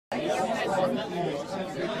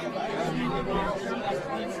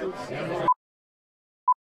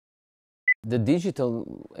The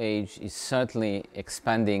digital age is certainly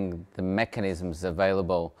expanding the mechanisms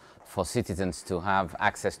available for citizens to have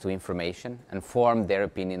access to information and form their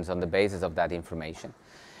opinions on the basis of that information.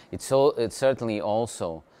 It's certainly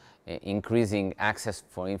also increasing access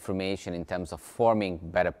for information in terms of forming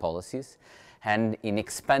better policies and in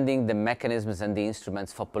expanding the mechanisms and the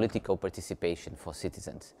instruments for political participation for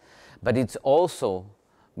citizens. But it's also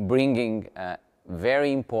bringing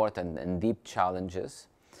very important and deep challenges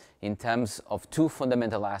in terms of two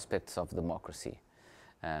fundamental aspects of democracy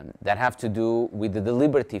that have to do with the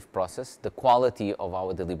deliberative process, the quality of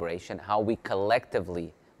our deliberation, how we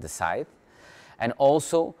collectively decide, and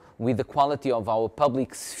also with the quality of our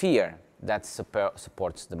public sphere that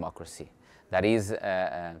supports democracy. That is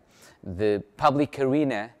the public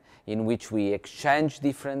arena in which we exchange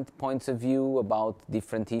different points of view about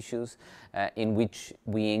different issues, in which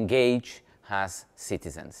we engage as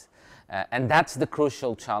citizens. And that's the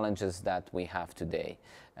crucial challenges that we have today.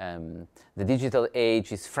 The digital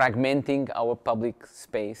age is fragmenting our public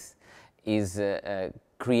space, is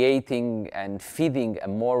creating and feeding a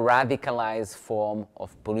more radicalized form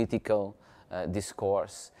of political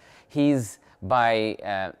discourse. He's by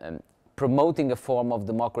promoting a form of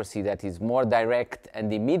democracy that is more direct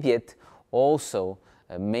and immediate, also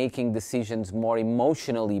making decisions more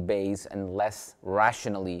emotionally based and less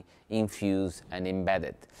rationally infused and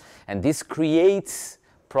embedded. And this creates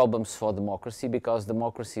problems for democracy, because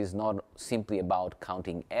democracy is not simply about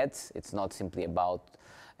counting heads, it's not simply about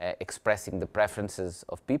expressing the preferences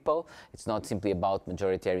of people, it's not simply about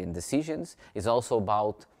majoritarian decisions, it's also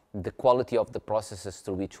about the quality of the processes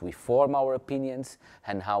through which we form our opinions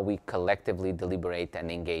and how we collectively deliberate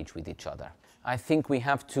and engage with each other. I think we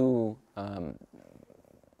have to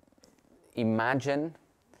imagine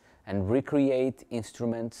and recreate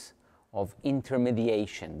instruments of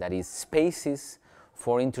intermediation, that is, spaces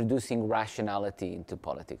for introducing rationality into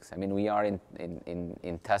politics. I mean, we are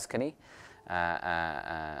in Tuscany,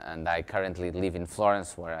 and I currently live in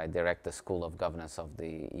Florence, where I direct the School of Governance of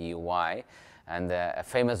the EUI, and a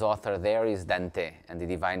famous author there is Dante and the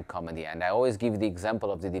Divine Comedy. And I always give the example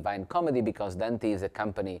of the Divine Comedy because Dante is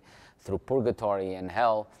accompanied through purgatory and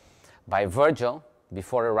hell by Virgil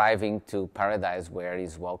before arriving to paradise, where he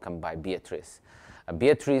is welcomed by Beatrice.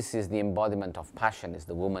 Beatrice is the embodiment of passion, is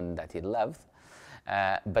the woman that he loved.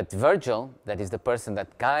 But Virgil, that is the person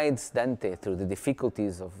that guides Dante through the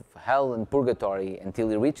difficulties of hell and purgatory until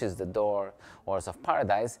he reaches the doors of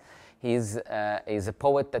paradise, is a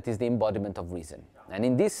poet that is the embodiment of reason. And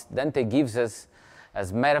in this, Dante gives us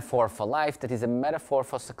as metaphor for life that is a metaphor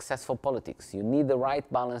for successful politics. You need the right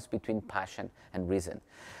balance between passion and reason.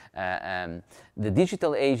 The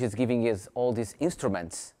digital age is giving us all these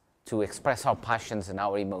instruments to express our passions and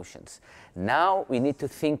our emotions. Now we need to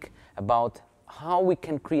think about how we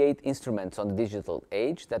can create instruments on the digital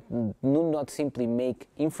age that do not simply make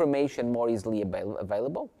information more easily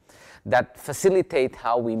available, that facilitate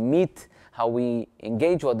how we meet, how we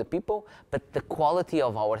engage with the people, but the quality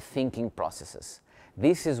of our thinking processes.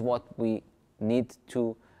 This is what we need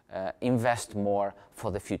to invest more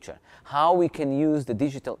for the future. How we can use the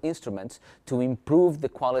digital instruments to improve the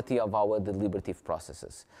quality of our deliberative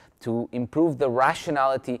processes, to improve the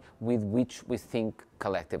rationality with which we think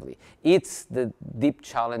collectively. It's the deep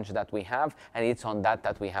challenge that we have, and it's on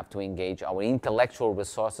that we have to engage our intellectual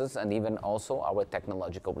resources and even also our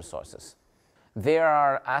technological resources. There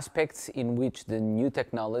are aspects in which the new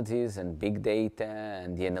technologies and big data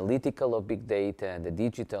and the analytical of big data and the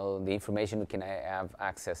digital, the information we can have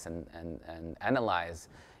access and analyze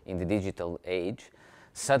in the digital age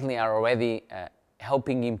certainly are already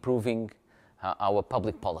helping improving our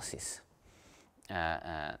public policies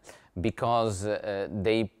because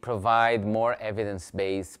they provide more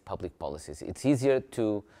evidence-based public policies. It's easier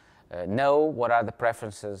to know what are the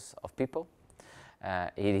preferences of people.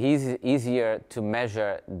 It is easier to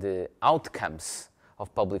measure the outcomes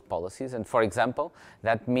of public policies. And for example,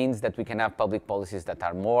 that means that we can have public policies that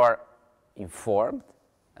are more informed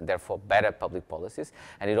and therefore better public policies.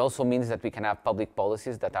 And it also means that we can have public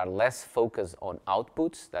policies that are less focused on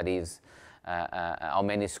outputs, that is, how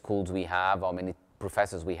many schools we have, how many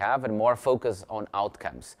professors we have, and more focused on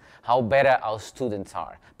outcomes, how better our students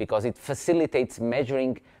are, because it facilitates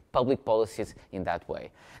measuring public policies in that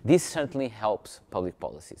way. This certainly helps public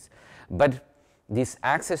policies. But this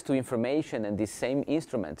access to information and these same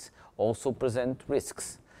instruments also present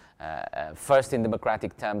risks. First, in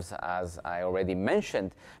democratic terms, as I already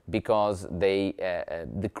mentioned, because they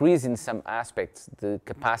decrease in some aspects the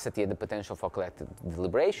capacity and the potential for collective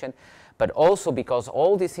deliberation, but also because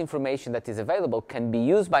all this information that is available can be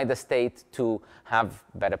used by the state to have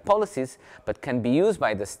better policies, but can be used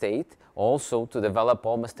by the state also to develop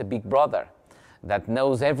almost a big brother that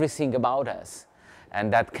knows everything about us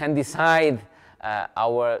and that can decide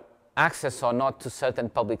our access or not to certain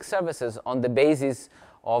public services on the basis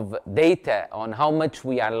of data on how much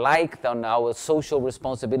we are liked, on our social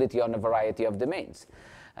responsibility on a variety of domains.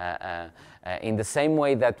 In the same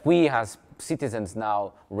way that we as citizens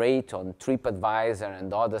now rate on TripAdvisor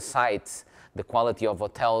and other sites the quality of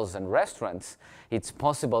hotels and restaurants, it's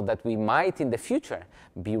possible that we might in the future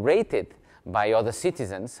be rated by other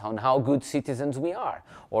citizens on how good citizens we are,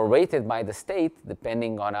 or rated by the state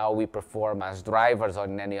depending on how we perform as drivers or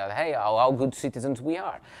in any other, hey, how good citizens we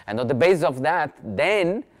are. And on the basis of that,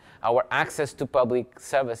 then our access to public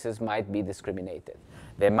services might be discriminated.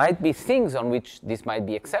 There might be things on which this might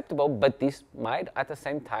be acceptable, but this might at the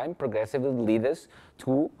same time progressively lead us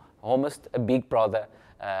to almost a big brother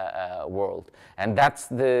world. And that's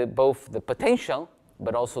both the potential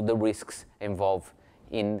but also the risks involved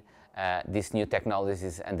in these new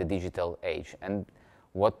technologies and the digital age. And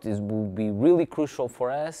what will be really crucial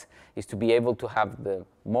for us is to be able to have the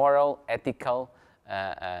moral, ethical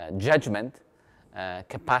judgment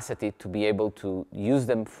capacity to be able to use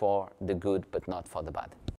them for the good but not for the bad.